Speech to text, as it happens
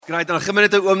Great, dan gee my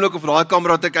net 'n oomblik om vir daai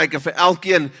kamera te kyk en vir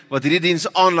elkeen wat hierdie diens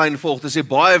aanlyn volg, te sê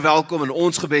baie welkom in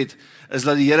ons gebed is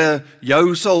dat die Here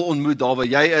jou sal ontmoet daar waar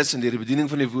jy is en deur die bediening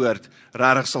van die woord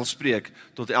regtig sal spreek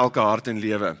tot elke hart en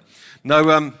lewe.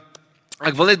 Nou,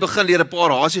 ek wil net begin deur 'n paar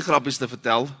hasiegrappies te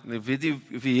vertel. Ek weet nie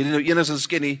of jy hierdie nou enigstens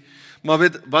ken nie, maar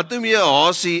weet, wat noem jy 'n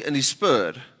hasie in die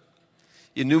spur?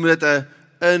 Jy noem dit 'n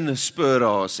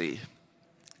inspurhasie.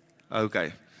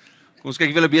 Okay. Kom ons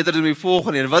kyk of jy beter doen met die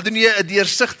volgende een. Wat doen jy 'n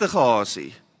deursigtige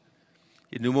hasie?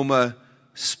 Jy noem hom 'n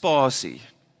spasie.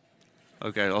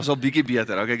 Okay, ons al bietjie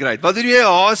beter. Okay, great. Wat doen jy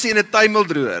 'n hasie en 'n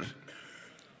tuimeldroër?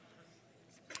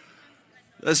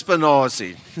 'n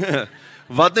Spinasie.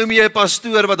 Wat noem jy 'n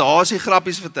pastoor wat hasie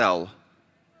grappies vertel?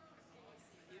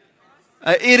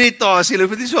 'n Irritasie. Jy hoef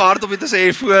dit nie so hard op te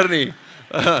sê voor nie.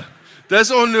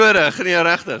 Dis onnodig, nee,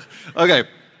 regtig. Okay.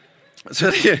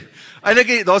 Sorry.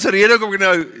 Eintlik, daar's 'n rede hoekom ek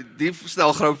nou die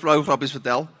stel flou grappies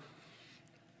vertel.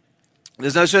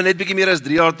 Dis nou so net bietjie meer as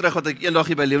 3 jaar terug wat ek eendag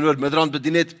hier by lewendewoordmidrand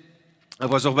bedien het. Ek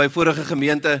was nog by vorige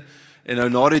gemeente en nou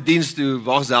na die diens toe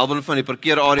wag Zelwyn van die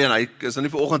parkeerarea en hy is nou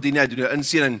nie vanoggend hier nie, hy doen 'n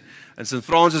insending in St.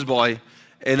 Francisbaai.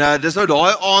 En dis nou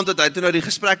daai aand dat hy toe nou die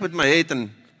gesprek met my het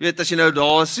en weet as jy nou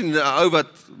daar sien 'n ou wat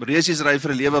resies ry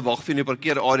vir 'n lewe wag vir in die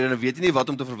parkeerarea en dan weet jy nie wat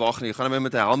om te verwag nie. Jy gaan hom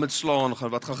met 'n helm slaan,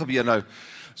 wat gaan gebeur nou?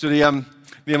 So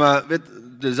nee maar weet,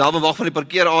 Zelwyn wag van die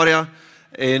parkeerarea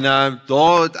en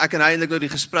daar het ek en hy eintlik nou die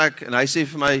gesprek en hy sê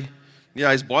vir my, ja,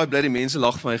 hy's baie bly die mense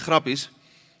lag van my grappies.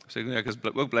 So ek is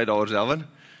ook bly daaroor Zelwyn.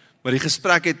 Maar die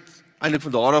gesprek het eintlik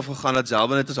van daar af gegaan dat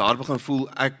Zelwyn het in sy hart begin voel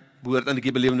ek behoort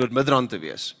eintlik by lewendewoordmidrand te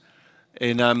wees.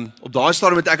 En op daai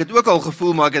stadium het ek dit ook al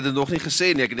gevoel, maar ek het dit nog nie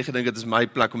gesê nie. Ek het nie gedink dit is my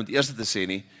plek om dit eers te sê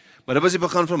nie. Maar dit was die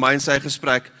begin van my en sy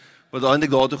gesprek wat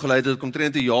eintlik daartoe gelei het dat ek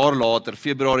omtrent 'n jaar later,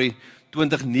 Februarie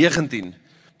 2019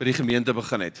 by die gemeente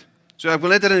begin het. So ek wil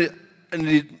net in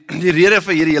die rede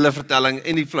vir hierdie hele vertelling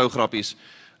en die flou grappies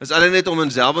is eintlik net om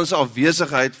in Zelwyn se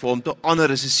afwesigheid vir hom te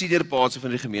honor as 'n senior pastor van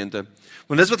die gemeente.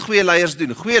 Want dis wat goeie leiers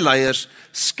doen. Goeie leiers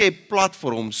skep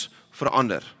platforms vir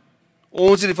ander.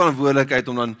 Ons het die verantwoordelikheid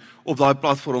om dan op daai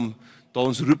platform daar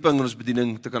ons roeping en ons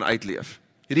bediening te kan uitleef.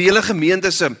 Hierdie hele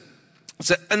gemeente se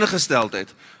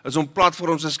ingesteldheid is om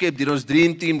platforms te skep deur ons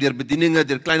dream team, deur bedieninge,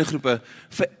 deur klein groepe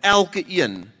vir elke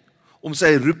een om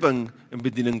sy roeping en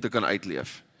bediening te kan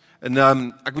uitleef. En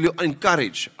ek wil jou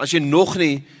encourage, as jy nog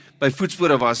nie by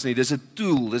voetspore was nie, dis 'n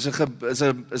tool, dis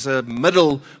 'n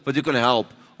middel wat jou kan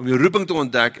help om jou roeping te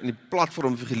ontdek en die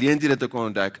platform vir geleenthede te kan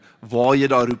ontdek waar jy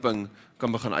daai roeping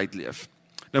kan begin uitleef.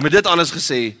 Nou met dit alles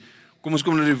gesê, kom ons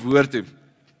kom na die woord toe.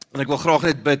 En ek wil graag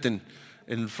net bid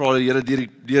en vra die Here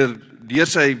deur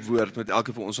sy woord met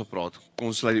elkeen van ons op praat. Kom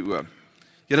ons sluit die oë.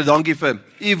 Here, dankie vir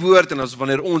u woord en as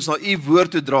wanneer ons na u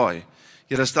woord toe draai,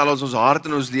 Here, stel ons hart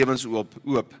en ons lewens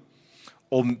oop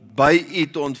om by u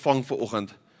te ontvang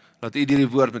vanoggend, dat u deur die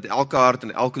woord met elke hart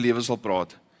en elke lewe sal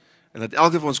praat en dat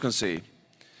elkeen van ons kan sê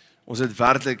ons het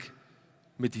werklik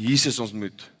met Jesus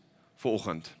ontmoet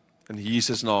vanoggend. In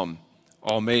Jesus naam.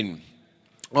 Amen.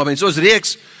 Amen. So ons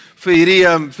reeks vir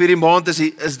hierdie maand is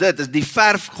die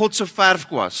God se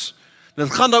verfkwas.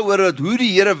 Dit gaan daaroor hoe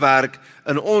die Here werk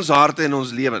in ons harte en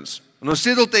ons lewens. En ons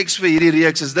sleutelteks vir hierdie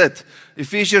reeks is dit.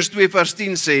 Efesiërs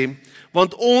 2:10 sê,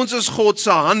 want ons is God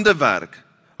se handewerk.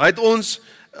 Hy het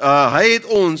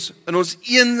ons in ons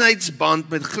eenheidsband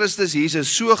met Christus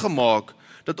Jesus so gemaak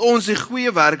dat ons die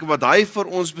goeie werke wat hy vir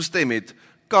ons bestem het,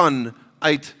 kan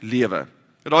uitlewe.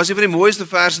 Daar is een van die mooiste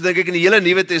verse, dink ek, in die hele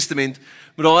Nuwe Testament,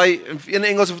 maar daai in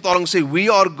Engelse vertaling sê, we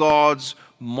are God's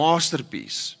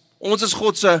masterpiece. Ons is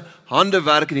God se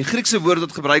handewerk, en die Griekse woord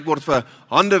wat gebruik word vir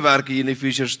handewerk hier in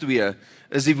Efesiërs 2,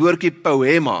 is die woordjie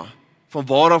poema, van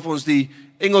waaraf ons die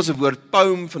Engelse woord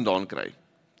poem vandaan kry.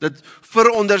 Dit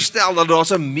veronderstel dat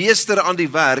daar 'n meester aan die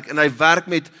werk, en hy werk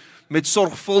met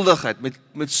sorgvuldigheid,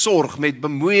 met sorg, met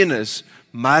bemoeienis,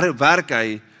 maar werk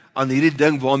hy aan hierdie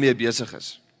ding waarmee hy besig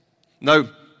is. Nou,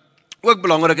 ook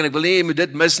belangrik, en ek wil nie jy moet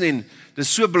dit mis nie, dit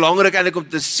is so belangrik eintlik om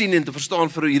te sien en te verstaan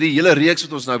vir hierdie hele reeks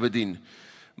wat ons nou bedien.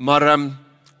 Maar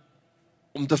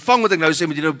om te vang wat ek nou sê,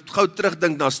 moet jy nou gou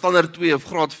terugdink na standaard 2 of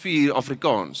graad 4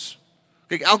 Afrikaans.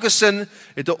 Kyk, elke sin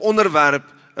het 'n onderwerp,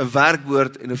 'n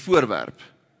werkwoord en 'n voorwerp.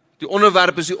 Die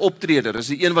onderwerp is die optreder, is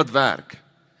die een wat werk.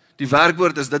 Die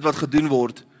werkwoord is dit wat gedoen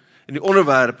word, en die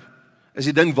onderwerp is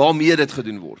die ding waarmee dit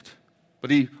gedoen word, wat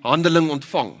die handeling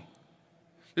ontvang.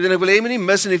 En ek wil hê nie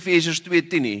mis in Efesiërs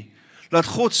 2:10 nie, laat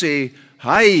God sê,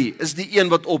 hy is die een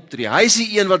wat optree, hy is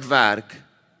die een wat werk,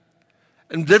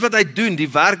 en dit wat hy doen, die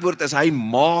werkwoord is, hy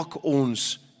maak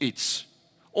ons iets.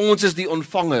 Ons is die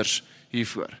ontvangers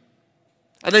hiervoor.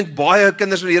 Ek dink baie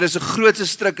kinders van die Here se grootste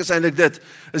struik is eintlik dit,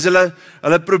 is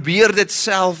hulle probeer dit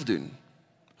self doen.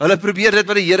 Hulle probeer dit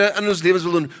wat die Here in ons lewens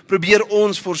wil doen, probeer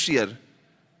ons forceer.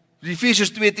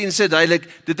 Efesiërs 2:10 sê duidelik,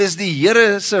 dit is die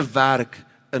Here se werk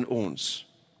in ons.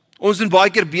 Ons doen baie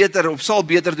keer beter, of sal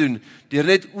beter doen, deur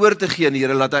net oor te gee aan die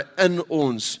Here, laat hy in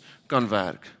ons kan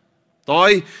werk.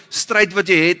 Daai stryd wat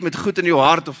jy het met goed in jou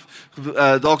hart, of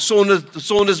dalk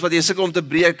sondes wat jy sukkel om te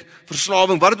breek,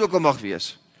 verslawing, wat dit ook al mag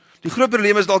wees. Die groot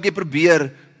probleem is dalk jy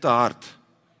probeer te hard.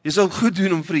 Jy sal goed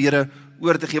doen om vir die Here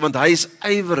oor te gee, want hy is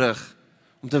ywerig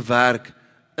om te werk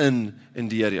in en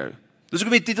deur jou. Dus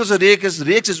hoekom die titel se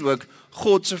reeks is ook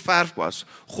God se verfkwas.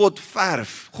 God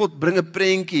verf, God bring 'n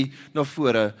prentjie na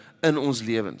vore in ons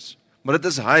lewens. Maar dit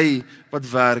is hy wat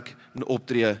werk en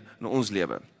optree in ons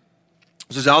lewe.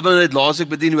 Soos Helden het laasweek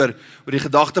bedien oor die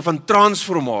gedagte van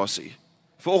transformasie.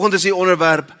 Vanoggend is die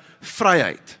onderwerp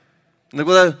vryheid. En ek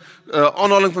wil 'n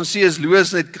aanhaling van C.S.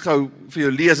 Lewis net gou vir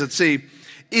jou lees. Dit sê,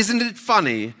 "Isn't it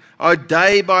funny how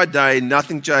day by day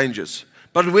nothing changes,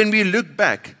 but when we look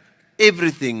back,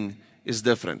 everything is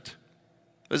different."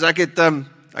 Dus ek het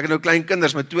nou klein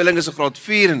kinders, my tweeling is in graad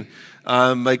 4 en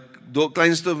my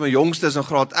kleinste, my jongste is in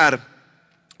graad R.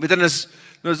 Weet jy,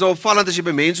 nou is opvallend as jy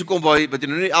by mense kom wat jy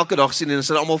nou nie elke dag sien en dan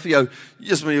sê almal vir jou,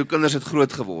 "Jesus, maar jou kinders het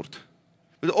groot geword."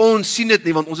 Want ons sien dit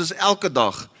nie, want ons is elke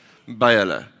dag by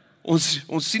hulle. Ons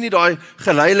sien nie daai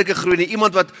geleidelike groei nie.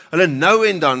 Iemand wat hulle nou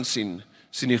en dan sien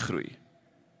die groei.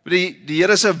 Die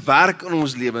Here se werk in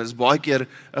ons lewe is baie keer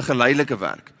 'n geleidelike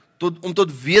werk. Om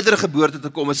tot wedergeboorte te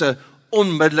kom is 'n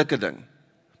onmiddellike ding.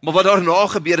 Maar wat daarna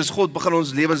gebeur is God begin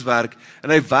ons lewens werk en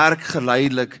hy werk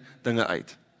geleidelik dinge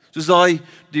uit. Soos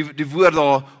die woord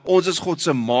daar, ons is God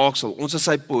se maaksel, ons is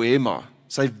sy poema,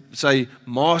 sy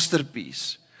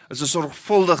masterpiece. Dit is 'n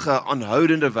sorgvuldige,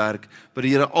 aanhoudende werk wat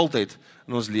die Here altyd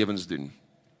in ons lewens doen.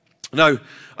 Nou,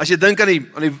 as jy dink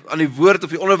aan die woord of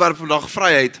die onderwerp vandag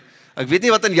vryheid, ek weet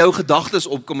nie wat in jou gedagtes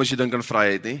opkom as jy dink aan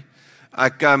vryheid nie.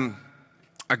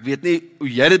 Ek weet nie hoe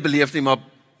jy dit beleef nie, maar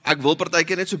ek wil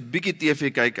partykeer net so bietjie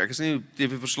TV kyk. Ek is nie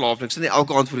TV verslaaf nie. Ek sit nie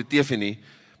elke aand voor die TV nie.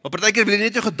 Maar partykeer wil jy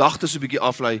net jou gedagtes so bietjie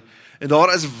aflei en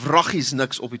daar is wraggies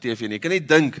niks op die TV nie. Ek kan nie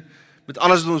dink met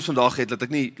alles wat ons vandag het dat ek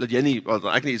nie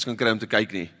iets kan kry om te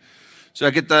kyk nie. So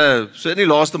ek het so in die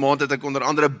laaste maand het ek onder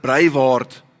andere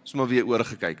Vryheid sommer weer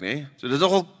oorgekyk, nê. So dit is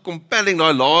nogal compelling,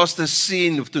 daai laaste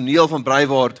scene of toneel van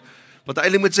Vryheid wat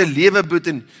eintlik met sy lewe boet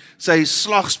en sy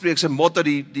slagspreuk, sy motto,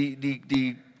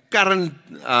 die kern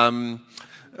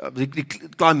die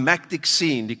climactic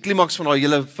scene, die klimaks van daai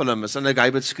hele film is eintlik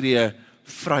hy beskree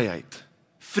vryheid,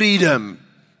 freedom.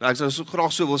 Nou, ek sou so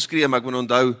graag so wil skree, maar ek moet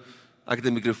onthou ek het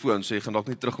 'n mikrofoon, so jy gaan dalk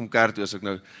nie terugkom kerk toe as ek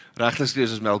nou regtig skree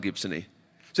soos Mel Gibson nie.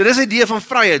 So dis 'n idee van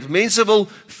vryheid. Mense wil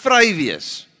vry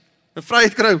wees. En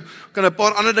vryheid kan 'n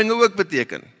paar ander dinge ook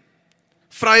beteken.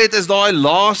 Vryheid is daai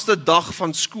laaste dag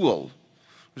van skool.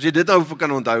 As jy dit nou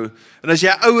kan onthou. En as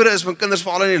jy ouer is van kinders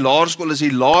veral in die laerskool, is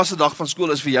die laaste dag van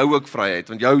skool is vir jou ook vryheid,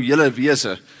 want jou hele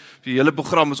wese, jou hele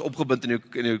program is opgebind in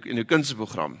jou kind se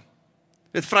program.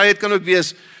 Dit vryheid kan ook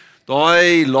wees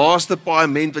daai laaste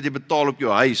paaiement wat jy betaal op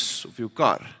jou huis of jou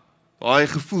kar. Daai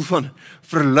gevoel van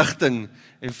verligting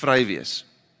en vry wees.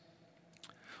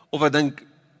 Of ek dink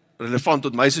relevant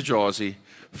tot my situasie,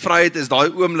 vryheid is daai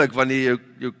oomblik wanneer jy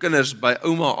jou kinders by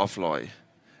ouma aflaai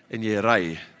en jy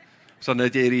ry. So dan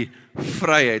het jy hierdie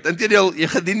vryheid. Inteendeel,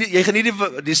 jy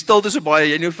geniet die stilte so baie,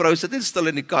 jy en jou vrou sit net stil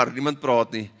in die kar, niemand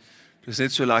praat nie. Dit is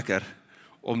net so lekker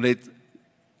om net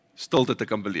stilte te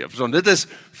kan beleef. So dit is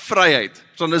vryheid.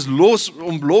 So dit is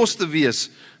om los te wees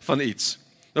van iets.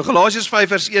 Nou Galasiërs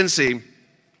 5:1 sê,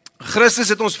 Christus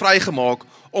het ons vrygemaak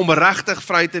om regtig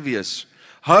vry te wees.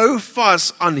 Hou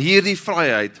vas aan hierdie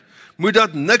vryheid. Moet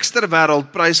dat niks ter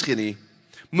wêreld prysgee nie.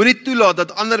 Moenie toelaat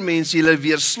dat ander mense julle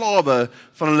weer slawe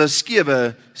van hulle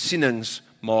skewe sienings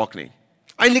maak nie.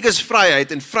 Eintlik is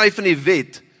vryheid en vry van die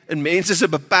wet en mense se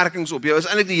beperkings op jou is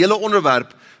eintlik die hele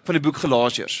onderwerp van die boek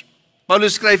Galasiërs.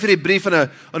 Paulus skryf hierdie brief aan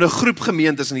 'n groep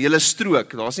gemeentes in die hele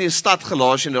strook. Daar's nie 'n stad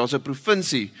Galasië nie, daar's 'n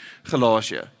provinsie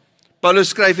Galasië. Paulus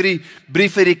skryf hierdie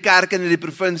brief vir die kerk in die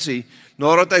provinsie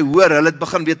nadat hy hoor hulle het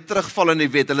begin weer terugval in die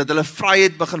wet, hulle het hulle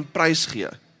vryheid begin prysgee.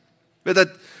 Weet dit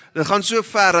gaan so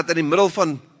ver dat in die middel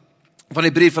van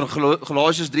die brief van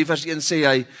Galasiërs 3:1 sê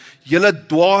hy, julle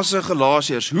dwaase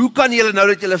Galasiërs, hoe kan julle nou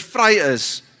dat julle vry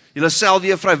is, julle self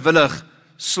weer vrywillig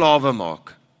slawe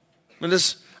maak? Want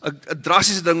dis 'n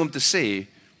drastiese ding om te sê,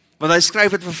 want hy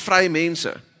skryf dit vir vrye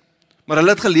mense. Maar hulle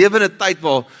het gelewe in 'n tyd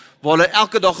waar hulle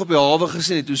elke dag op die hawe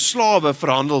gesien het hoe slawe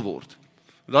verhandel word.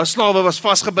 Daai slawe was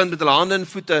vasgebind met hulle hande en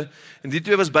voete en die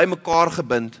twee was by mekaar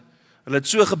gebind. Hulle het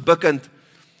so gebukkend,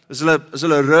 is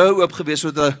hulle rou oop gewees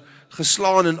sodat hulle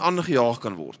geslaan en aangejaag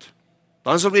kan word.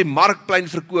 Dan is op die markplein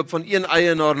verkoop van een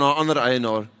eienaar na 'n ander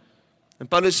eienaar. En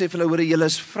Paulus sê vir hulle, hoor, julle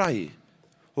is vry.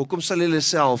 Hoekom sal julle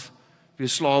self weer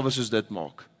slawe soos dit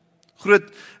maak? Groot,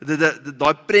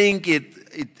 daai prentjie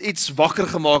het iets wakker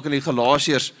gemaak in die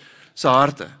Galasiërs se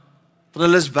harte. Want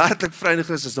hulle is werklik vry in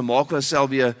Christus, dan maak hulle self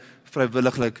weer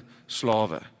vrywilliglik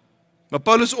slawe. Maar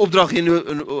Paulus' opdrag hier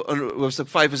in hoofstuk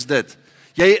 5 is dit,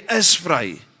 jy is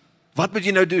vry. Wat moet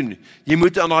jy nou doen? Jy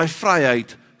moet aan daai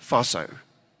vryheid vashou.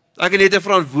 Ek het 'n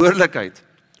verantwoordelikheid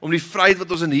om die vryheid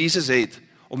wat ons in Jesus het,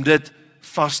 om dit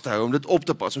vas te hou, om dit op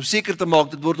te pas, om seker te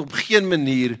maak, dit word op geen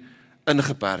manier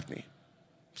ingeperk nie.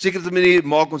 Op sekere manier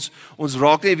maak ons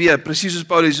raak nie weer, presies soos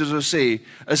Paulus so sê,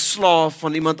 'n slaaf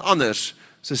van iemand anders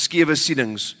se skewe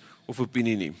sienings of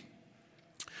opinie nie.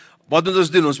 Wat moet ons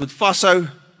doen? Ons moet vashou,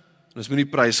 en ons moet nie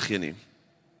prys gee nie.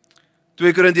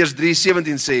 2 Korintiërs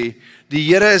 3:17 sê,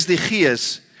 die Here is die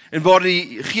Gees, en waar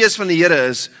die Gees van die Here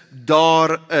is,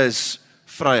 daar is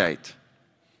vryheid.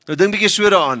 Nou dink 'n bietjie so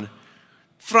daaraan,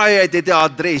 vryheid het 'n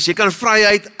adres, jy kan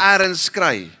vryheid elders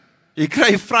kry. Jy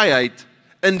kry vryheid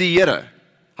in die Here.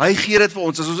 Hy gee dit vir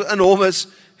ons, as ons in hom is,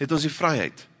 het ons die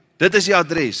vryheid. Dit is die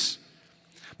adres.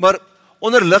 Maar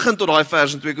onderliggend tot daai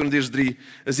vers in 2 Korintiërs 3,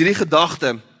 is hierdie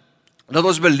gedagte, dat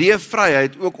ons beleef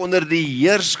vryheid ook onder die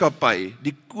heerskappy,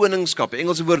 die koningskap, die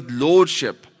Engelse woord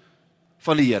lordship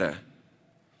van die Here.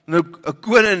 Nou, 'n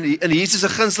koning in Jesus se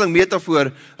gunsteling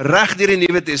metafoor reg deur die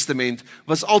Nuwe Testament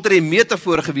was altyd 'n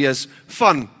metafoor gewees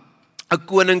van 'n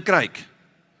koninkryk.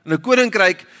 En 'n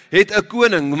koninkryk het 'n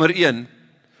koning, nommer 1,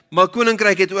 maar 'n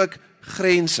koninkryk het ook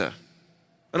grense.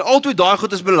 En altyd daai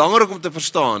goed is belangrik om te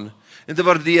verstaan en te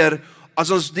waardeer as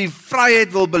ons die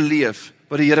vryheid wil beleef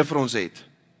wat die Here vir ons het.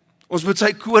 Ons moet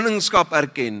sy koningskap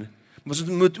erken, maar ons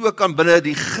moet ook aan binne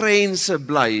die grense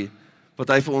bly wat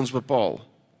hy vir ons bepaal.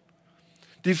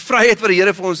 Die vryheid wat die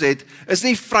Here vir ons het, is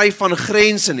nie vry van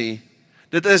grense nie.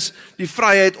 Dit is die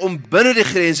vryheid om binne die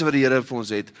grense wat die Here vir ons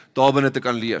het, daarbinne te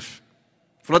kan leef.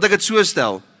 Voordat ek dit so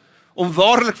stel, om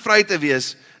waarlik vry te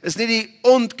wees, is nie die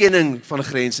ontkenning van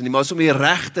grense nie, maar is om die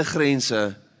regte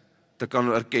grense te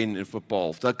kan erken en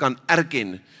bepaal. Dat kan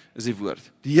erken, is die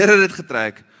woord. Die Here het dit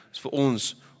getrek, is vir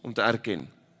ons om te erken.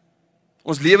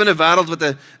 Ons lewe in 'n wêreld wat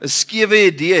 'n skewe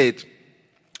idee het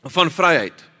van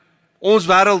vryheid. Ons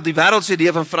wêreld, die wêreld se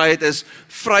idee van vryheid is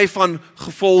vry van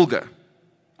gevolge.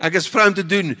 Ek is vry om te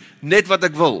doen net wat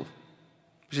ek wil.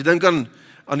 As jy dink aan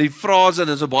die frase,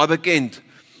 dit is baie bekend,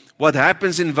 what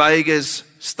happens in Vegas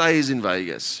stays in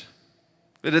Vegas.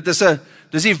 Dit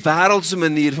is die wêreldse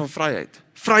manier van vryheid.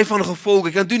 Vry van gevolge.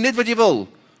 Jy kan doen net wat jy wil.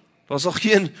 Daar sal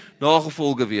geen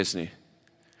nagevolge wees nie.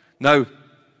 Nou,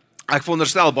 ek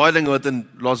veronderstel baie dinge wat in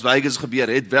Las Vegas gebeur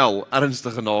het wel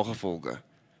ernstige nagevolge.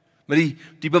 Maar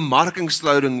die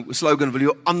bemarkingsslogan wil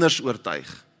jou anders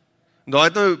oortuig. En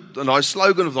daai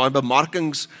slogan of daai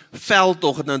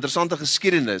bemarkingsveldtog het nou 'n interessante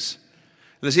geskiedenis.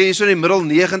 Hulle sê hier so in die middel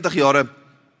 90 jare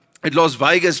het Las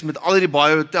Vegas met al die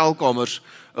baie hotelkamers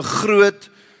 'n groot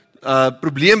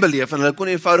probleem beleef en hulle kon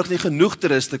eenvoudig nie genoeg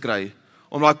toeriste kry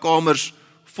om daai kamers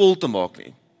vol te maak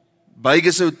nie.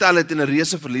 Vegas se hotel het in 'n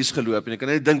reuse verlies geloop en jy kan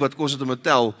net dink wat kos dit om 'n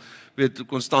hotel met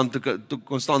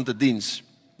konstante diens.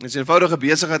 En sy eenvoudige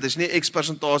besigheid is nie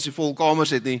X% vol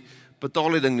kamers het nie,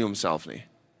 betaal die ding nie homself nie.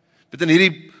 Weet in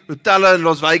hierdie hotelle in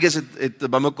Las Vegas het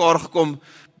bymekaar gekom,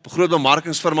 groot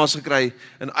bemarkingsfirmas gekry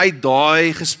en uit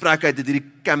daai gesprek uit het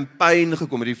hierdie campaign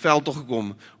gekom, hierdie veldtog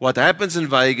gekom. What happens in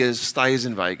Vegas stays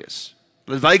in Vegas.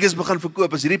 Las Vegas begin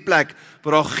verkoop as hierdie plek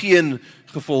waar daar geen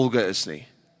gevolge is nie.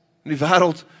 En die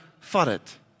wêreld vat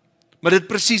dit. Maar dit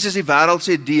presies is die wêreld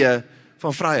se idee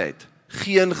van vryheid.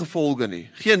 Geen gevolge nie,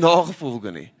 geen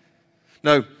nagevolge nie.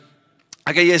 Nou,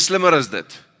 ek en jy is slimmer as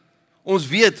dit. Ons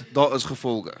weet daar is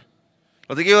gevolge.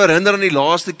 Wat ek jou herinner aan die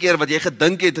laaste keer wat jy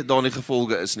gedink het daar nie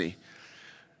gevolge is nie.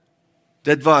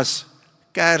 Dit was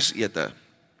Kersete.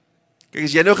 Kyk,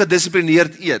 as jy nou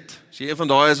gedissiplineerd eet, as jy een van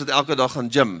daai is wat elke dag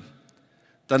gaan gym,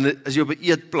 dan is jy op 'n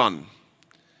eetplan.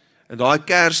 En daai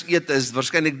Kersete is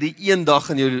waarskynlik die een dag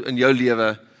in jou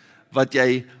lewe wat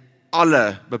jy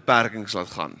alle beperkings laat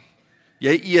gaan.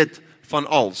 Jy eet van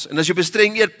alles. En as jy op 'n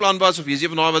streng eetplan was of jy is een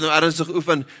van daai wat nou ernstig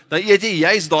oefen, dan eet jy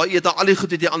juist daai eet al die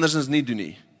goed wat jy andersins nie doen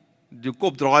nie. Jou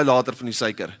kop draai later van die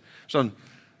suiker.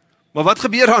 Maar wat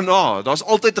gebeur daarna? Daar's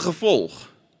altyd 'n gevolg.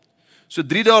 So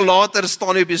 3 dae later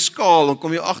staan jy op die skaal en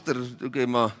kom jy agter, okay,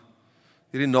 maar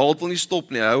hierdie naald wil nie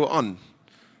stop nie, hou aan.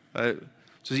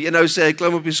 Soos die een nou sê, hy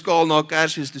klim op die skaal na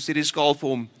Kersfees, toe sê die skaal vir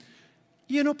hom,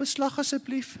 1 op 'n slag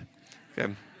asseblief.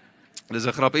 Okay, dis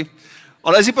 'n grappie.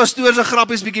 Al is die pastoor se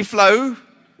grappies bietjie flou,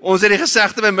 ons het die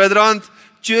gesegde by Midrand,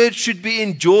 church should be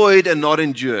enjoyed and not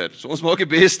endured. So ons maak die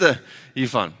beste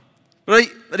hiervan. Maar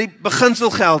die beginsel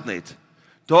geld net.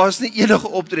 Daar is nie enige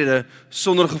optrede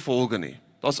sonder gevolge nie.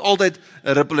 Daar's altyd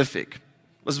 'n ripple effek.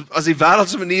 As die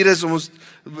wêreldse manier is om ons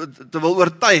te wil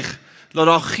oortuig dat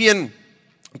daar geen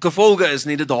gevolge is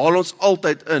nie, dit haal ons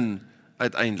altyd in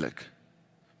uiteindelik.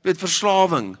 Weet,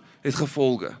 verslawing het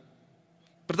gevolge.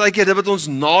 Partykeer dit wat ons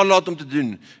nalat om te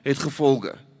doen, het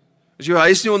gevolge. As jou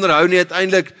huis nie onderhou nie,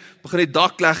 uiteindelik begin die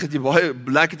dak lek,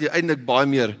 het jy eintlik baie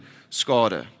meer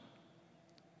skade.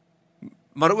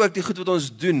 Maar ook die goed wat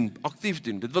ons doen, aktief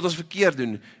doen, dit wat ons verkeerd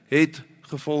doen, het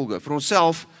gevolge vir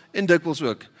onsself en dikwels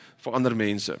ook vir ander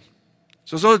mense.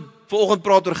 So as ons vanoggend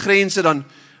praat oor grense, dan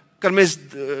kan mens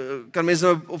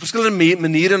nou op verskillende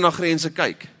maniere na grense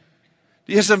kyk.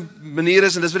 Die eerste manier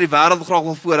is, en dis wat die wêreld graag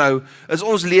wil voorhou, is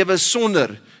ons lewe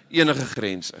sonder enige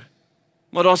grense.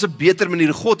 Maar daar's 'n beter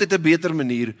manier. God het 'n beter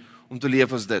manier om te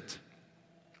leef as dit.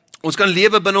 Ons kan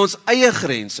lewe binne ons eie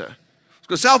grense. Ons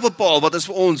kan self bepaal wat is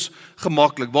vir ons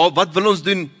gemaklik. Wat wil ons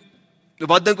doen?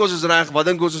 Wat dink ons is reg? Wat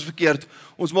dink ons is verkeerd?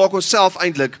 Ons maak onsself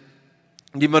eintlik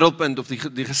die middelpunt of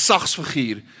die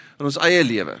gesagsfiguur in ons eie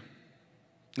lewe.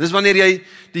 Dis wanneer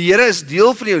die Here is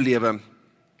deel van jou lewe,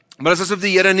 maar as asof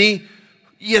die Here nie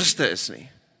eerste is nie.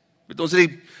 Met ons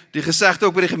het die gesegde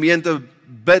ook by die gemeente,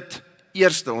 bid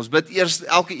eerste. Ons bid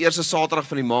elke eerste Saterdag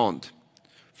van die maand.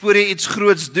 Voor jy iets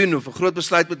groots doen of 'n groot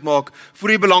besluit moet maak, voor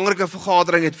jy 'n belangrike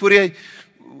vergadering het, voor jy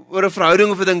oor 'n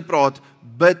verhouding of 'n ding praat,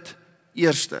 bid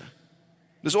eerste.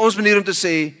 Dis ons manier om te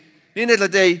sê, nie net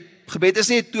dat gebed is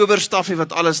nie 'n towerstafie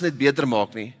wat alles net beter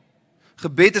maak nie.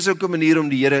 Gebed is ook 'n manier om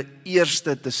die Here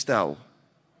eerste te stel.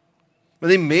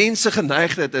 Want die mens se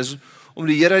geneigtheid is om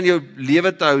die Here in jou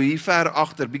lewe te hou hier ver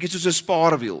agter, bietjie soos 'n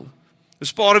spaarwiel. 'n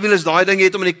Spaarwiel is daai ding jy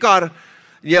het om in die kar,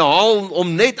 jy haal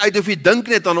hom net uit of jy dink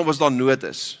net aan hom as daar nood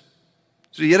is.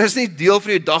 So die Here is nie deel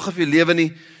van jou dag of jou lewe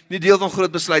nie deel van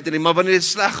groot besluite nie, maar wanneer dit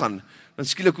sleg gaan, dan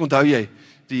skielik onthou jy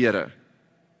die Here.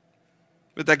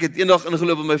 Weet ek het eendag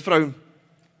ingeloop met my vrou,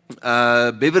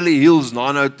 Beverly Hills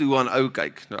na nou toe aan ou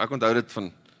kyk. Nou ek onthou dit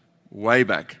van way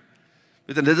back.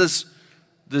 Weet en dit is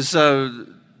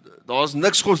daar's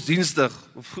niks godsdienstig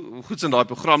of goeds in daai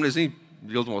program, dis nie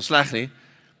heeltemal sleg nie.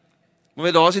 Maar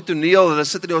weet daar's die toneel, hulle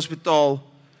sit in die hospitaal.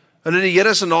 Hulle het die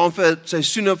Here se naam vir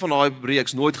seisoene van daai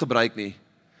reeks nooit gebruik nie.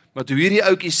 Maar toe hierdie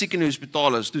ouetjie siek in die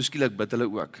hospitaal is, toe skielik bid hulle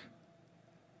ook.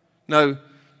 Nou,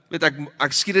 weet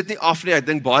ek skiet dit nie af nie. Ek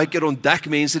dink baie keer ontdek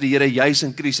mense die Here juis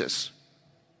in krisis.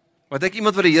 Want ek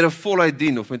iemand wat die Here voluit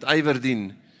dien of met ywer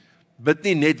dien, bid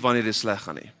nie net wanneer dit sleg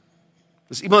gaan nie.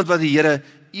 Dis iemand wat die Here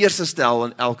eerste stel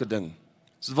in elke ding.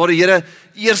 So waar die Here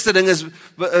eerste ding is,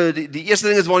 die eerste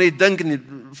ding is wanneer jy dink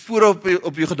en voorop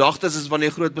op jou gedagtes is wanneer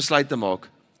jy groot besluite maak.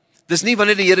 Dis nie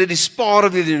wanneer die Here die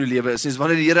spaarwiel in jou lewe is, dis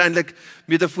wanneer die Here eintlik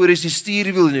metafories die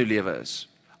stuurwiel in jou lewe is.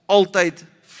 Altyd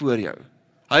voor jou.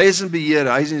 Hy is in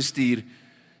beheer, hy is in stuur.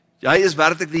 Hy is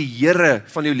werklik die Here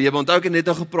van jou lewe. Onthou ek het net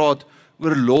nou gepraat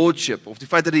oor lordship, of die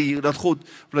feit dat God,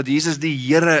 of dat Jesus die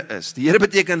Here is. Die Here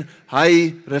beteken,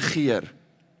 hy regeer.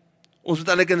 Ons moet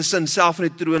eintlik in 'n sin self van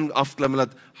die troon afklim, en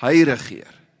dat hy regeer.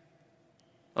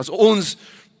 As ons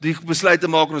die besluite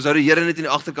maak, en ons hou die Here net in die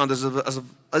agterkant,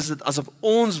 is dit asof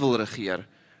ons wil regeer,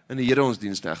 en die Here ons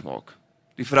diensknegt maak.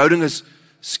 Die verhouding is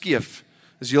skeef,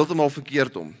 is heeltemal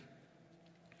verkeerd om.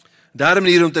 Derde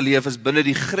manier om te leef is binne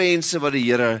die grense wat die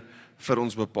Here vir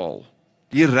ons bepaal.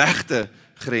 Die regte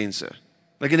grense.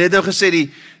 Ek het net nou gesê,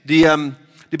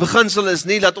 die beginsel is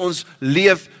nie dat ons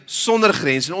leef sonder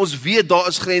grense, en ons weet daar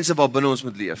is grense waar binne ons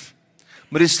moet leef.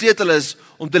 Maar die sleutel is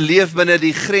om te leef binne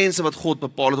die grense wat God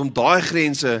bepaal het, om daai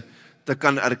grense te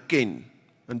kan erken,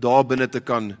 en daar binne te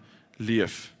kan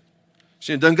leef. As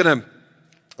jy dink aan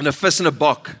 'n vis in 'n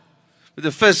bak, met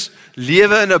 'n vis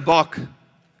lewe in 'n bak,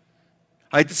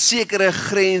 hy het sekere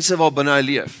grense waar binne hy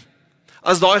leef.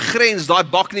 As daai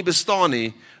bak nie bestaan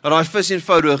nie, dat daai vis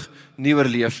eenvoudig nie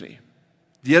oorleef nie.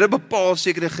 Die Here bepaal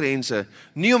sekere grense,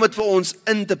 nie om dit vir ons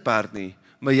in te perk nie,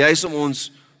 maar juis om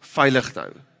ons veilig te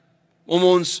hou.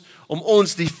 Om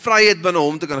ons die vryheid binne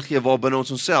hom te kan gee, waar binne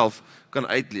ons onsself kan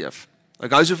uitleef.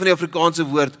 Ek hou so van die Afrikaanse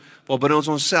woord, waar binne ons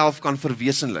onsself kan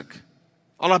verwesenlik.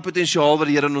 Al die potensiaal wat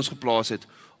die Here in ons geplaas het,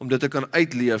 om dit te kan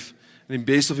uitleef, en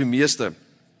die beste of die meeste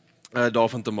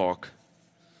daarvan te maak.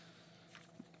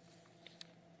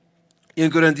 1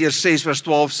 Korintiërs 6 vers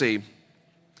 12 sê,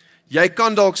 jy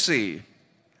kan dalk sê,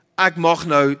 ek mag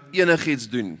nou enigiets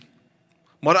doen,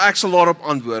 maar ek sal daarop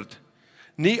antwoord,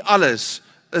 nie alles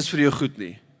is vir jou goed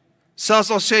nie.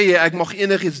 Selfs al sê jy, ek mag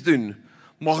enigiets doen,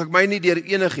 mag ek my nie deur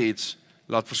enigiets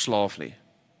laat verslaaf nie.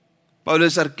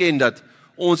 Paulus erken dat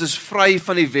ons is vry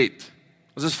van die wet.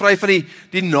 Ons is vry van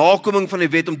die nakoming van die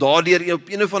wet, om daardeur op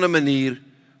een of ander manier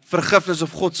vergifnis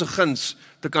of God se guns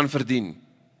te kan verdien.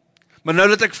 Maar nou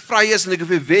dat ek vry is en ek hoef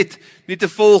die wet nie te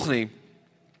volg nie,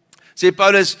 Sê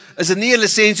Paulus, is dit nie 'n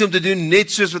lisensie om te doen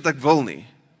net soos wat ek wil nie.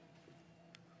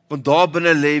 Want daar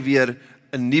binne lê weer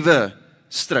 'n nuwe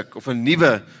stryk of 'n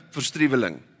nuwe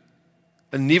verstruweling.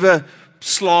 'n Nuwe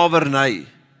slawerny.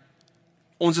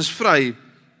 Ons is vry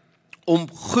om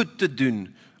goed te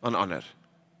doen aan ander.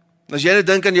 As jy nou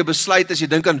dink aan jou besluit, as jy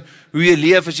dink aan hoe jy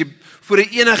leef, as jy voor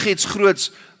enigiets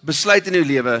groots besluit in jou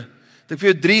lewe, het ek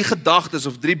vir jou 3 gedagtes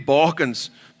of 3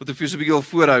 bakens wat ek vir jou so 'n bietjie wil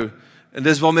voorhou. En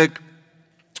dis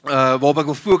waarop ek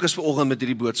wil fokus vanoggend met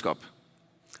hierdie boodskap.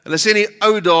 Hulle sê in die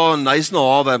ou dae in Nys na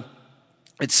hawe,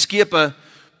 het skepe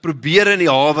probeer in die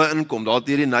hawe inkom, daar het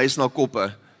hierdie Nys na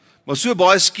koppe. Maar so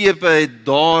baie skepe het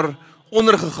daar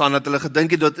ondergegaan dat hulle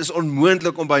gedink het dat is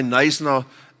onmoontlik om by Nys na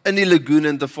in die lagoon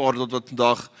in te vaar tot wat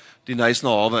vandag die Nys na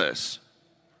hawe is.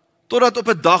 Totdat op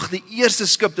 'n dag die eerste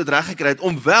skip dit reg gekry het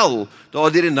om wel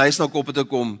daar deur die Nys na koppe te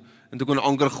kom en te kon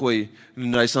anker gooi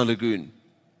in die Nys na lagoon.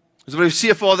 So wat die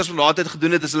seevaders van daardie tyd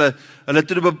gedoen het, is hulle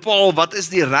toe bepaal wat is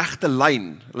die regte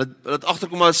lyn. Hulle het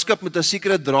agterkom maar 'n skip met 'n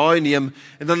sekere draai neem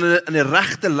en dan in die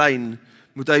regte lyn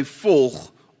moet hy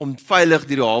volg om veilig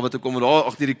deur die hawe te kom en daar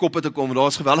agter die koppe te kom.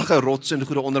 Daar's geweldige rotse en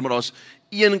goede onder, maar daar's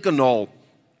een kanaal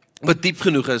wat diep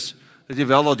genoeg is dat jy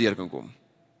wel daardeur kan kom.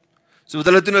 So wat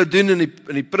hulle toe nou doen in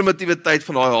die primitiewe tyd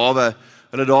van daai hawe,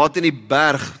 hulle daar teen die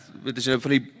berg, weet as jy nou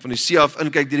van die see af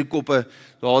inkyk deur die koppe,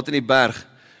 daar teen die berg,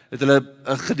 het hulle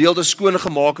 'n gedeelte skoon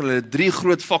gemaak en hulle het 3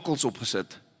 groot fakkels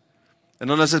opgesit. En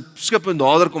dan as 'n skip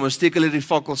nader kom, dan steek hulle die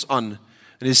fakkels aan.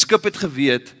 En die skip het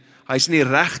geweet, hy's in die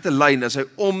regte lyn as hy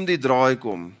om die draai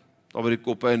kom, daar by die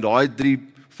koppe, en daai 3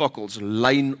 fakkels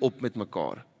lyn op met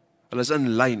mekaar. Hulle is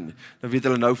in lyn, dan weet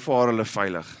hulle nou vaar hulle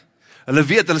veilig. Hulle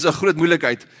weet, hulle is 'n groot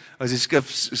moeilikheid as die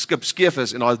skip skeef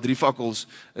is en daai 3 fakkels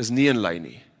is nie in lyn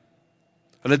nie.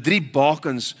 Hulle 3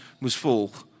 bakens moes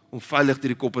volg om veilig deur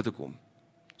die koppe te kom.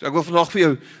 So ek wil vandag vir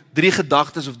jou 3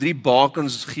 gedagtes of 3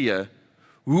 bakens gee,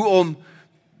 hoe om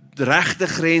regte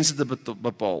grense te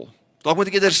bepaal. Dalk moet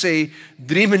ek eerder sê,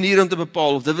 3 maniere om te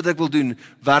bepaal of dit wat ek wil doen,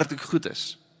 werklik goed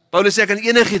is. Paulus sê ek kan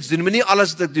enigiets doen, maar nie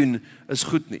alles wat ek doen is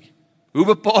goed nie. Hoe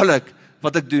bepaal ek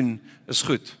wat ek doen is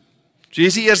goed? So hier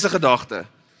is die eerste gedagte.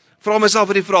 Vra myself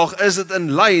vir die vraag, is dit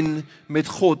in lyn met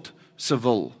God se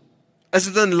wil? Is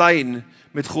dit in lyn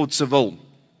met God se wil?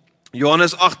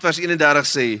 Johannes 8 vers 31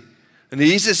 sê, en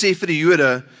Jesus sê vir die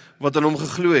Jode wat aan hom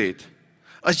geglo het,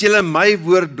 as julle in my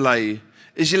woord bly,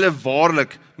 is julle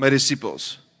waarlik my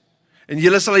disippels. En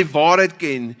julle sal die waarheid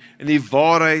ken, en die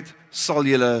waarheid sal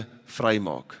julle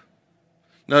vrymaak.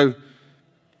 Nou,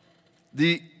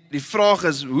 die vraag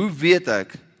is, hoe weet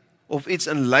ek of iets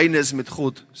in lyn is met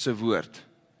God se woord?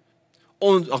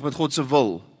 Met God se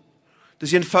wil. Dit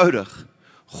is eenvoudig.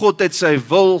 God het sy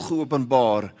wil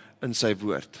geopenbaar in sy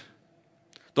woord.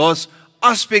 Daar's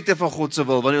aspekte van God se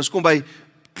wil, wanneer ons kom by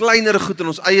kleiner goed in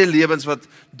ons eie lewens wat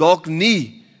dalk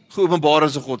nie geopenbaar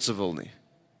is in God se wil nie.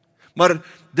 Maar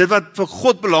dit wat vir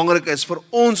God belangrik is vir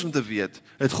ons om te weet,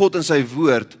 het God in sy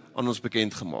woord aan ons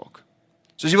bekend gemaak.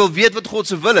 So as jy wil weet wat God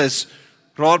se wil is,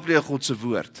 raadpleeg God se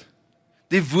woord.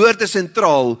 Die woord is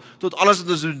sentraal tot alles wat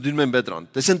ons doen met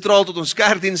Midrand. Dit is sentraal tot ons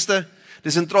kerkdienste, dit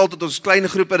is sentraal tot ons klein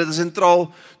groepe, dit is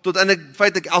sentraal tot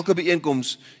feitelik elke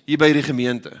byeenkoms hier by die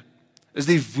gemeente. Is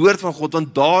die woord van God,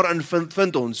 want daarin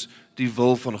vind ons die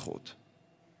wil van God.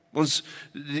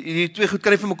 Die 2 goed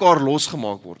kan nie van mekaar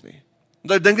losgemaak word nie.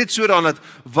 Want ek dink net so daaraan dat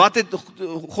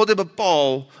God het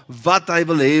bepaal wat hy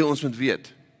wil hê ons moet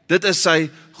weet. Dit is sy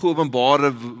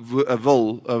geopenbare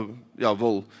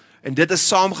wil. En dit is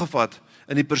saamgevat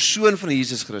in die persoon van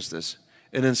Jesus Christus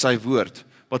en in sy woord,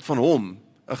 wat van hom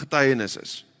 'n getuienis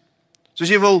is. So as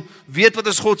jy wil weet wat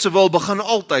is God se wil, begin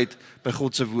altyd by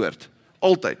God se woord.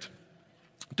 Altyd.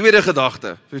 Tweede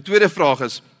gedagte, die tweede vraag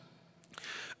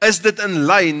is dit in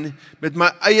lyn met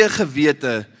my eie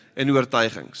gewete en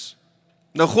oortuigings?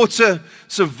 Nou God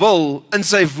se wil in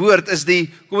sy woord is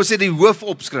kom ons sê die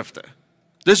hoofopskrifte.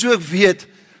 Dis hoe ek weet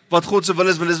wat God se wil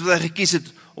is, want dis wat hy gekies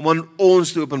het om aan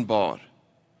ons te openbaar.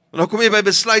 En dan kom jy by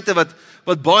besluite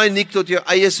wat baie uniek tot jou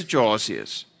eie situasie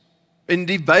is. En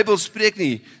die Bybel spreek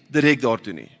nie direk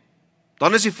daartoe nie.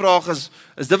 Dan is die vraag is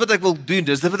dit wat ek wil doen,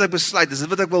 is dit wat ek besluit, is dit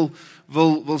wat ek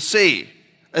wil sê,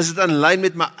 is dit in lyn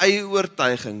met my eie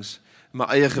oortuigings, my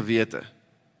eie gewete?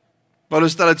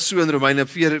 Paulus stel dit so in Romeine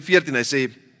 14, hy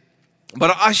sê,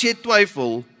 maar as jy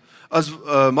twyfel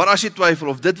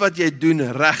of dit wat jy doen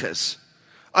reg is,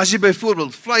 as jy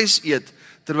byvoorbeeld vleis eet,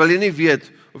 terwyl jy nie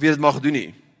weet of jy dit mag doen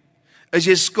nie, is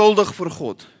jy skuldig voor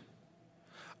God.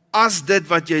 As dit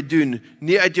wat jy doen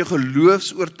nie uit jou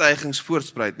geloofsoortuigings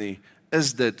voortspruit nie,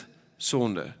 is dit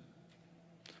sonde.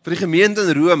 Vir die gemeente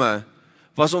in Rome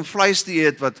was om vleis te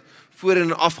eet wat voorheen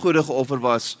 'n afgode geoffer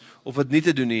was, of dit nie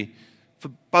te doen nie,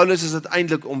 Vir Paulus is dit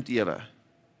eintlik om te ewe.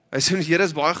 Hy sê, die Here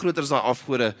is baie groter as daai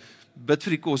afgode, bid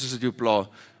vir die kos as dit jou pla,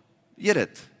 eet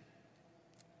dit.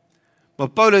 Maar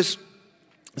Paulus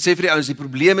sê vir die ouens, die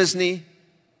probleem is nie,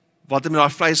 wat met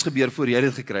daai vleis gebeur voor jy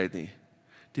dit gekry het nie.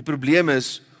 Die probleem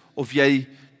is, of jy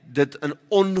dit in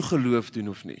ongeloof doen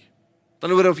of nie.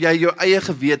 Dan oor of jy jou eie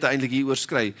gewete eintlik hier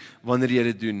oorskry, wanneer jy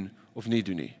dit doen of nie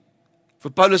doen nie.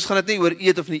 Vir Paulus gaan dit nie oor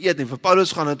eet of nie eet nie, vir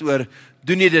Paulus gaan dit oor,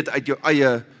 doen jy dit uit jou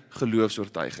eie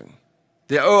geloofsoortuiging.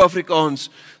 Die ou Afrikaans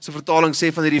se vertaling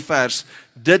sê van hierdie vers,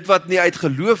 dit wat nie uit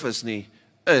geloof is nie,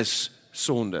 is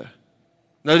sonde.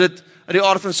 Nou dit, uit die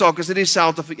aard van saak, is dit nie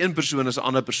dieselfde vir een persoon as 'n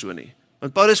ander persoon nie.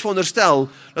 Want Paulus veronderstel,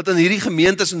 dat in hierdie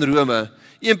gemeentes in Rome,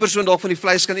 een persoon dalk van die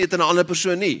vleis kan eet en 'n ander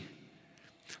persoon nie.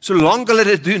 Solank hulle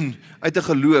dit doen, uit 'n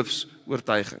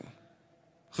geloofsoortuiging.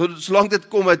 Solank dit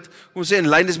kom uit, kom sê, in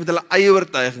lyn is met hulle eie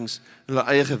oortuigings, en hulle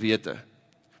eie gewete.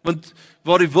 Want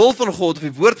waar die wil van God, of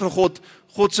die woord van God,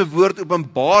 God se woord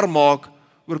openbaar maak,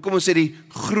 oor kom ons sê die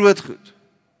groot goed.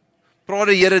 Praat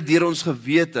die Here deur ons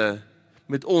gewete,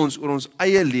 met ons, oor ons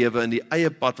eie lewe, en die eie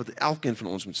pad, wat elkeen van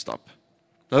ons moet stap.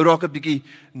 Nou raak 'n bietjie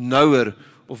nouer,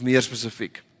 of meer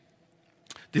spesifiek.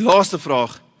 Die laaste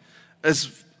vraag, is,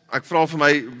 ek vra vir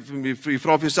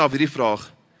vra vir jouself hierdie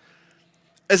vraag,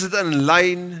 is dit in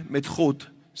lyn met God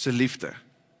se liefde?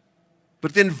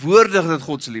 Verteenwoordig dit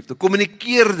God se liefde?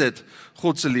 Kommunikeer dit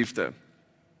God se liefde?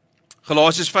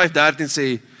 Galasiërs 5:13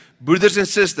 sê, broeders en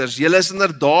susters, julle is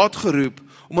inderdaad geroep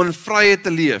om in vryheid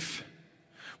te leef.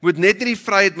 Moet net nie die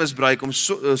vryheid misbruik om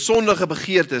sondige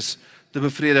begeertes te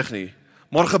bevredig nie,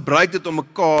 maar gebruik dit om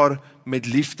mekaar met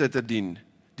liefde te dien.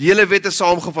 Die hele wet is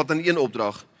saamgevat in een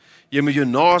opdrag. Jy moet jou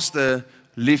naaste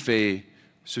lief hê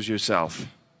soos jouself.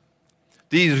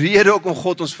 Die rede ook om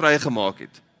God ons vrygemaak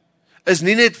het, is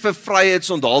nie net vir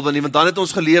vryheidsondhalwe nie, want dan het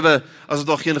ons gelewe as dit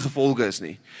daar geen gevolge is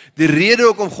nie. Die rede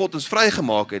ook om God ons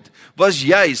vrygemaak het, was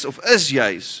juis, of is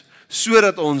juis,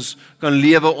 sodat ons kan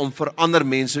lewe om vir ander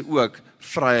mense ook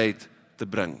vryheid te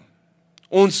bring.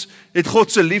 Ons het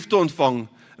God se liefde ontvang,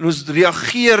 en ons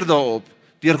reageer daarop,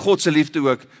 deur God se liefde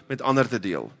ook met ander te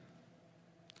deel.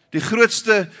 Die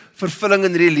grootste vervulling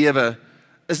in hierdie lewe,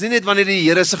 is nie net wanneer die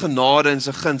Here se genade en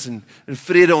sy guns en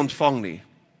vrede ontvang nie,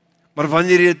 maar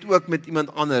wanneer jy dit ook met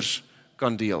iemand anders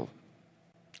kan deel.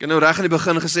 Ek het nou reg in die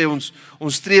begin gesê,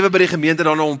 ons strewe by die gemeente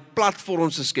daarna om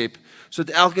platforms te skep,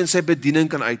 sodat elkeen sy bediening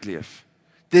kan uitleef.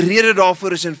 Die rede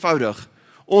daarvoor is eenvoudig.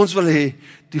 Ons wil hê,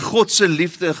 die God se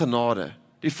liefde en genade,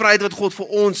 die vryheid wat God vir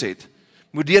ons het,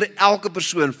 moet deur elke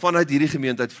persoon vanuit hierdie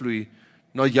gemeente uitvloei,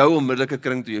 na jou onmiddellike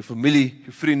kring toe, jou familie,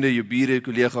 jou vriende, jou bure, jou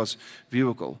kollegas, wie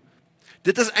ook al.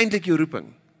 Dit is eintlik jou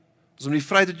roeping, is om die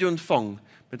vryheid wat jy ontvang,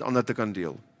 met ander te kan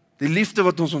deel. Die liefde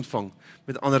wat ons ontvang,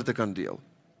 met ander te kan deel.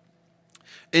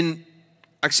 En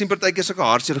ek sien partykeer sulke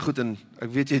hartseer goed, en ek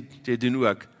weet jy doen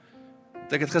ook.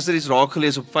 Ek het gister iets raak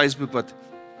gelees op Facebook,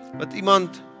 wat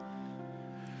iemand,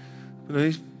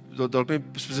 dalk nie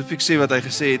spesifiek sê wat hy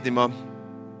gesê het nie, maar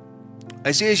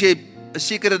hy sê as jy 'n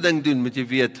sekere ding doen, moet jy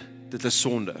weet, dit is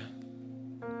sonde.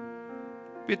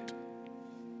 Weet,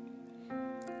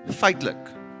 feitelik,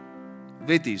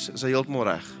 wetties, is hy heeltemal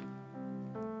reg.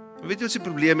 Weet jy wat is die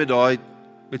probleem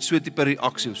met so 'n tipe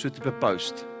reaksie, of so 'n tipe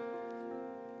post?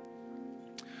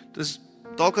 Dis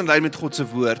dalk in lyn met God se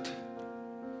woord,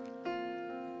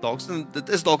 dit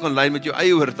is dalk in lyn met jou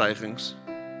eie oortuigings,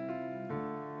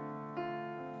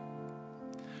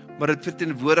 maar dit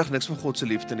verteenwoordig niks van God se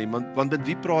liefde nie, want met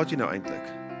wie praat jy nou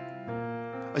eintlik?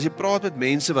 As jy praat met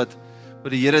mense wat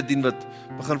die Here dien, wat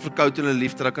begin verkout in hulle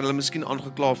liefde, dan kan hulle miskien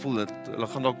aangekla voel, dat hulle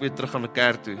gaan dalk weer terug aan die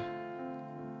kerk toe.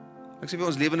 Ek sê vir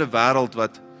ons lewe in 'n wêreld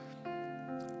wat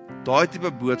daai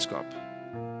tipe boodskap,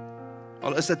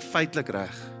 al is dit feitelik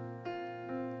reg,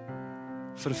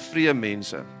 vir vrye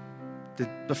mense, dit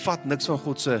bevat niks van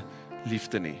God se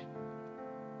liefde nie.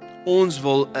 Ons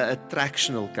wil 'n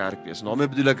attractional kerk wees. Daarmee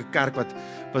bedoel ek 'n kerk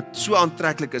wat so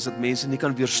aantreklik is, dat mense nie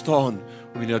kan weerstaan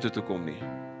om hiernatoe te kom nie.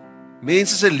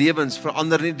 Mense se lewens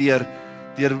verander nie deur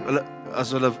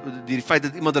die feit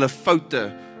dat iemand hulle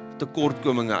foute,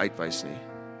 tekortkominge uitwys nie.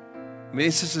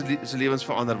 Mense se lewens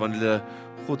verander wanneer hulle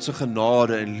God se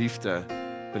genade en liefde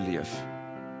beleef.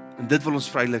 En dit wil ons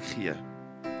vrylik gee.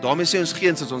 Daarmee sê ons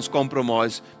geens as ons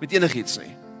compromise met enigiets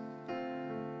nie.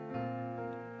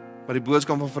 Maar die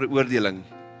boodskap van veroordeling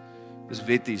is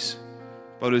wetties.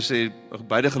 Paulus sê,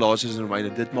 beide Galasiërs en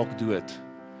Romeine, dit maak dood.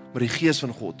 Maar die gees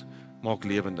van God maak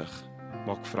lewendig,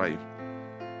 maak vry.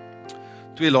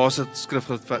 Twee laaste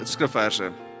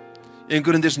skrifverse. 1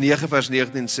 Korintiërs 9 vers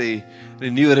 19 sê, in the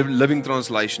New Living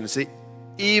Translation, sê,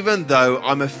 even though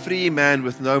I'm a free man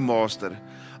with no master,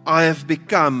 I have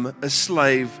become a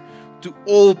slave to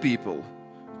all people,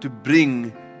 to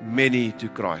bring many to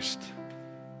Christ.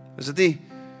 Is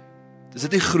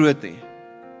dit nie groot nie?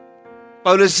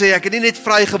 Paulus sê, ek het nie net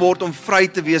vry geword om vry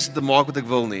te wees en te maak wat ek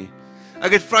wil nie.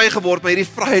 Ek het vry geword, maar hierdie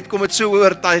vryheid kom met so 'n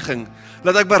oortuiging,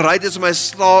 dat ek bereid is om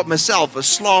myself 'n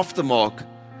slaaf te maak.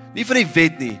 Nie van die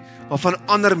wet nie, maar van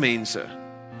ander mense.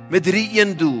 Met hierdie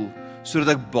een doel,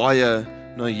 sodat ek baie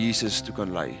na Jesus toe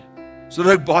kan lei.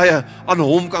 Sodat ek baie aan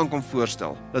hom kan kom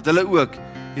voorstel, dat hulle ook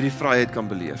hierdie vryheid kan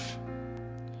beleef.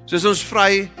 So is ons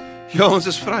vry? Ja, ons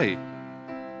is vry.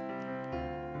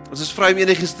 Ons is vry om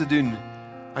enigiets te doen.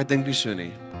 Ek dink nie so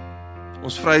nie.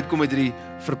 Ons vryheid kom met hierdie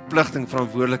verpligting,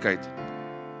 verantwoordelikheid,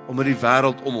 om met die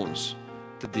wêreld om ons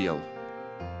te deel.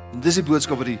 En dis die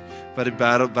boodskap wat die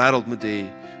wêreld moet hê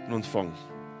en ontvang.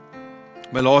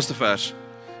 My laaste vers,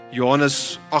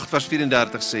 Johannes 8 vers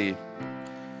 34 sê,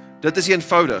 dit is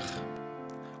eenvoudig.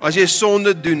 As jy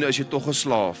sonde doen, is jy tog 'n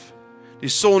slaaf. Die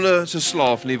sonde se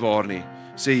slaaf nie waar nie,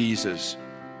 sê Jesus.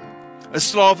 'n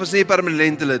Slaaf is nie 'n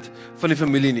permanente lid van die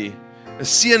familie nie. 'n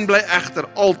Seun bly egter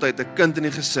altyd 'n kind in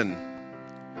die gesin.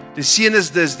 Die seun is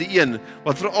dus die een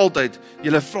wat vir altyd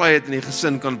julle vryheid in die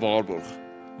gesin kan waarborg,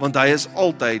 want hy is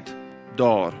altyd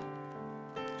daar.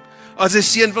 As die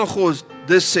seun van God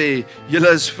dus sê,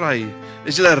 julle is vry,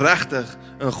 is julle regtig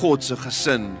in God se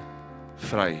gesin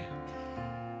vry.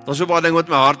 Daar's so baie dinge wat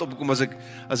my hart opkom as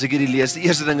ek hierdie lees. Die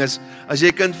eerste ding is, as jy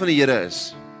 'n kind van die Here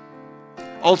is,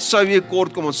 al sou jy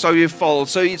kort kom, al sou jy val, al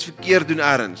sou jy iets verkeerd doen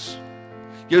ergens,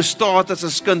 jou status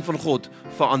as kind van God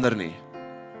verander nie.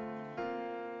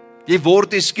 Jy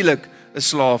word nie skielik 'n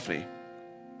slaaf nie.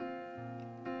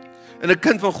 En 'n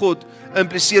kind van God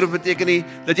impliseer of beteken nie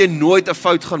dat jy nooit 'n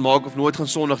fout gaan maak of nooit gaan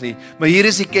sondig nie, maar hier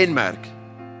is die kenmerk.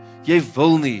 Jy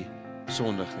wil nie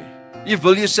sondig nie. Jy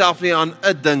wil jouself nie aan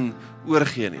 'n ding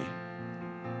oorgee nie.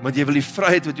 Want jy wil die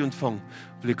vryheid wat jy ontvang,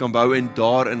 wil jy kan bou en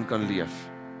daarin kan leef.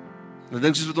 En ek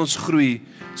dink soos wat ons groei,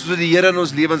 soos wat die Here in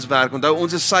ons lewens werk, onthou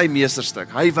ons is sy meesterstuk.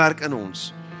 Hy werk in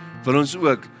ons. Wil ons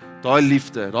ook daai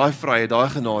liefde, daai vryheid, daai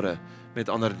genade met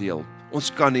ander deel. Ons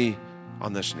kan nie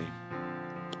anders nie.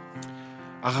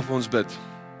 Ek gaan vir ons bid.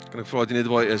 Kan ek vra dat jy net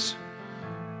waar jy is,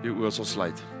 jou oë sal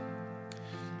sluit.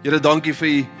 Here, dankie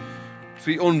vir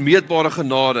u onmeetbare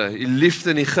genade, u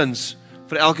liefde en u guns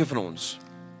vir elkeen van ons.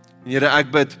 En Here,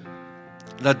 ek bid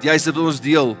dat jy dit met ons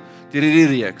deel deur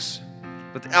hierdie reeks,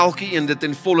 dat elkeen dit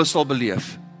ten volle sal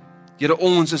beleef. Here,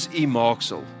 ons is u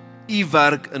maaksel. U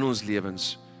werk in ons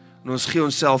lewens. En ons gee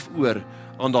onsself oor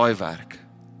aan daai werk.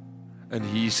 In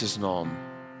Jesus naam.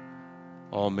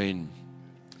 Amen.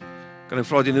 Kan ek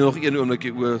vra dat jy nog een oomblik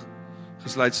jou oë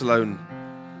gesluit sal hou?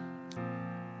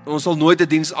 Ons sal nooit 'n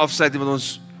diens afsluit nie, want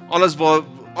ons alles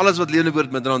wat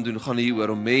lewendewoordmidrand doen, gaan hier oor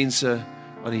om mense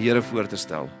aan die Here voor te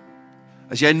stel.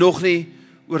 As jy nog nie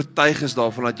oortuig is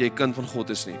daarvan dat jy 'n kind van God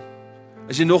is nie.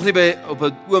 As jy nog nie op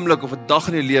 'n oomblik of 'n dag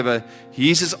in jou lewe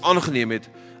Jesus aangeneem het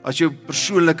as jou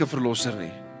persoonlike verlosser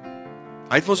nie.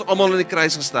 Hy het vir ons almal aan die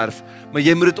kruis gesterf, maar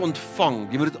jy moet dit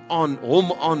ontvang, jy moet dit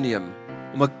hom aanneem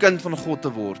om 'n kind van God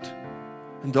te word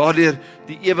en daardeur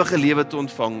die ewige lewe te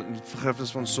ontvang en die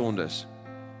vergifnis van sondes.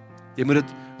 Jy moet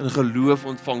dit in geloof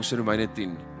ontvang, so Romeine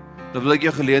 10. Dan wil ek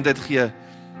jou geleentheid gee,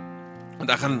 want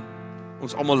ek gaan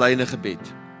ons almal lei in 'n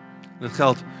gebed. En dit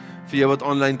geld vir jou wat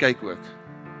aanlyn kyk ook.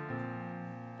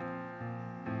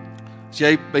 As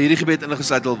jy by hierdie gebed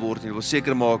ingesluit wil word en jy wil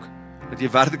seker maak dat jy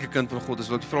werklik 'n kind van God is,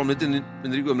 wil ek vra om net in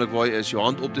die oomblik waar jy is, jou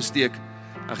hand op te steek.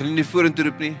 Ek gaan nie vorentoe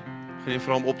roep nie, ek gaan nie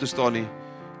vra om op te staan nie.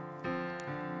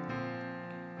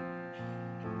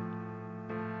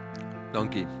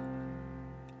 Dankie.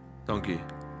 Dankie.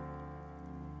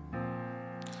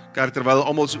 Kerk, terwyl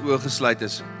almal se oë gesluit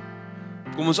is,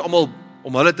 kom ons almal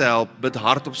om hulle te help, bid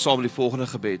hardop saam die volgende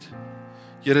gebed.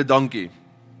 Here, dankie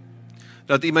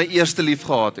dat U my eerste lief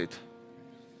gehad het.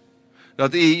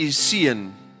 Dat U U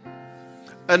seun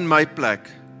in my plek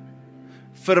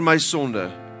vir my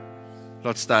sonde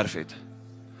laat sterf het.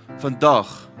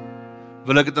 Vandag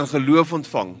wil ek dit in geloof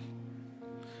ontvang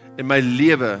en my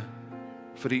lewe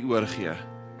vir U oorgee.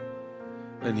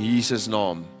 In Jesus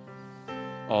naam.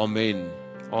 Amen.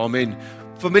 Amen.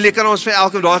 Familie, kan ons vir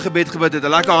elkeen daai gebed gebid het, 'n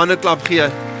lekker handeklap gee,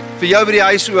 vir jou by die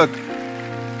huis ook.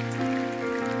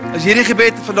 As jy hierdie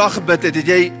gebed vandag gebid het, het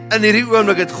jy in hierdie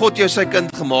oomblik het God jou sy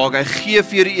kind gemaak. Hy gee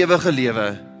vir jou die ewige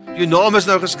lewe. Jou naam is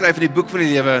nou geskryf in die boek van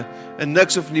die lewe en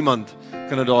niks of niemand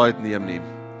kan dit daaruit neem nie.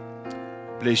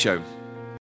 Bless jou.